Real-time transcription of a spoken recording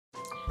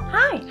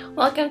Hi,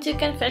 welcome to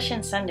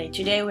Confession Sunday.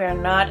 Today we are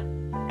not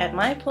at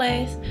my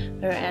place,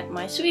 we're at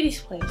my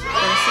sweetie's place. You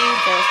can see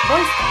there's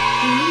boy stuff.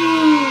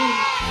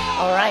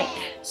 Alright,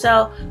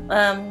 so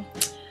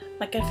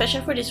my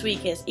confession for this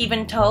week is,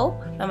 even though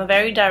I'm a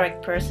very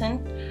direct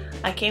person,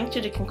 I came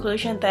to the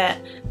conclusion that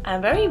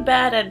I'm very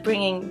bad at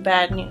bringing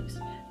bad news.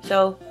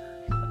 So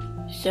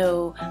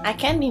I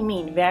can be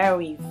mean, very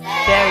mean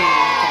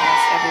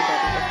against everybody.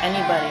 If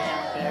anybody,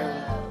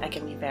 I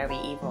can be very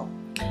evil.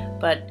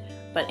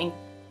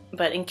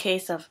 But in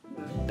case of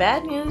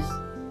bad news,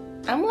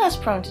 I'm less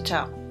prone to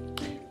tell.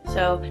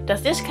 So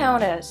does this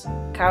count as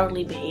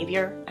cowardly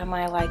behavior? Am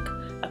I like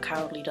a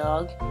cowardly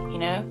dog? You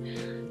know,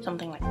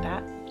 something like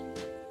that.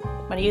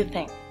 What do you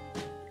think?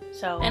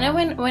 So,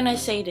 and when I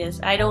say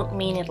this, I don't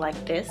mean it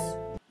like this.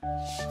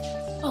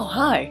 Oh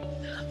hi,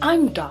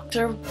 I'm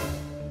dr.Crazyass.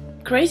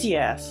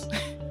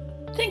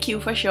 Thank you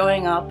for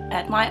showing up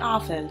at my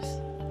office.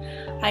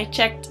 I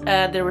checked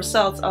the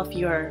results of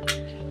your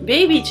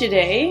baby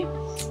today.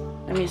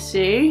 Let me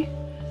see.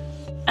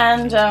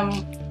 And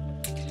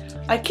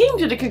I came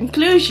to the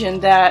conclusion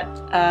that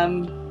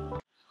oh,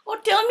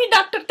 tell me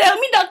doctor,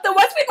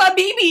 what's with my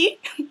baby?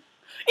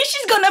 Is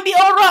she gonna be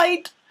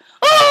alright?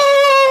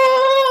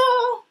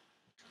 Oh!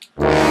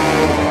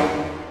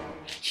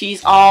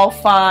 She's all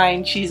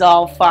fine,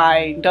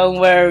 don't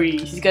worry,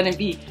 she's gonna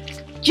be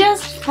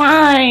just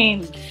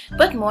fine.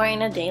 But more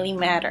in a daily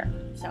matter.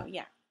 So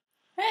yeah.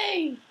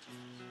 Hey!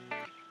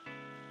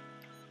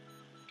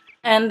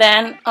 And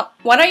then,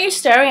 what are you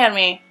staring at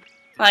me?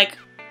 Like,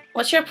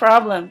 what's your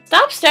problem?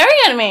 Stop staring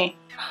at me!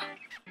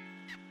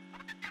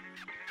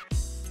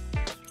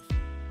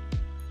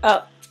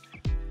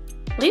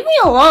 Leave me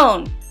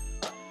alone!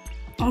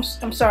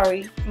 I'm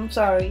sorry.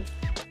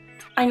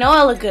 I know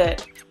I look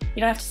good.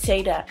 You don't have to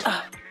say that.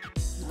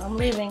 I'm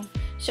leaving.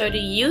 So do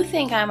you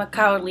think I'm a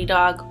cowardly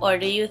dog, or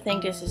do you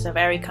think this is a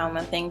very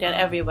common thing that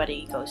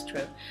everybody goes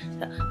through?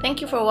 So,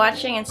 thank you for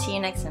watching and see you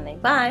next Sunday.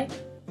 Bye!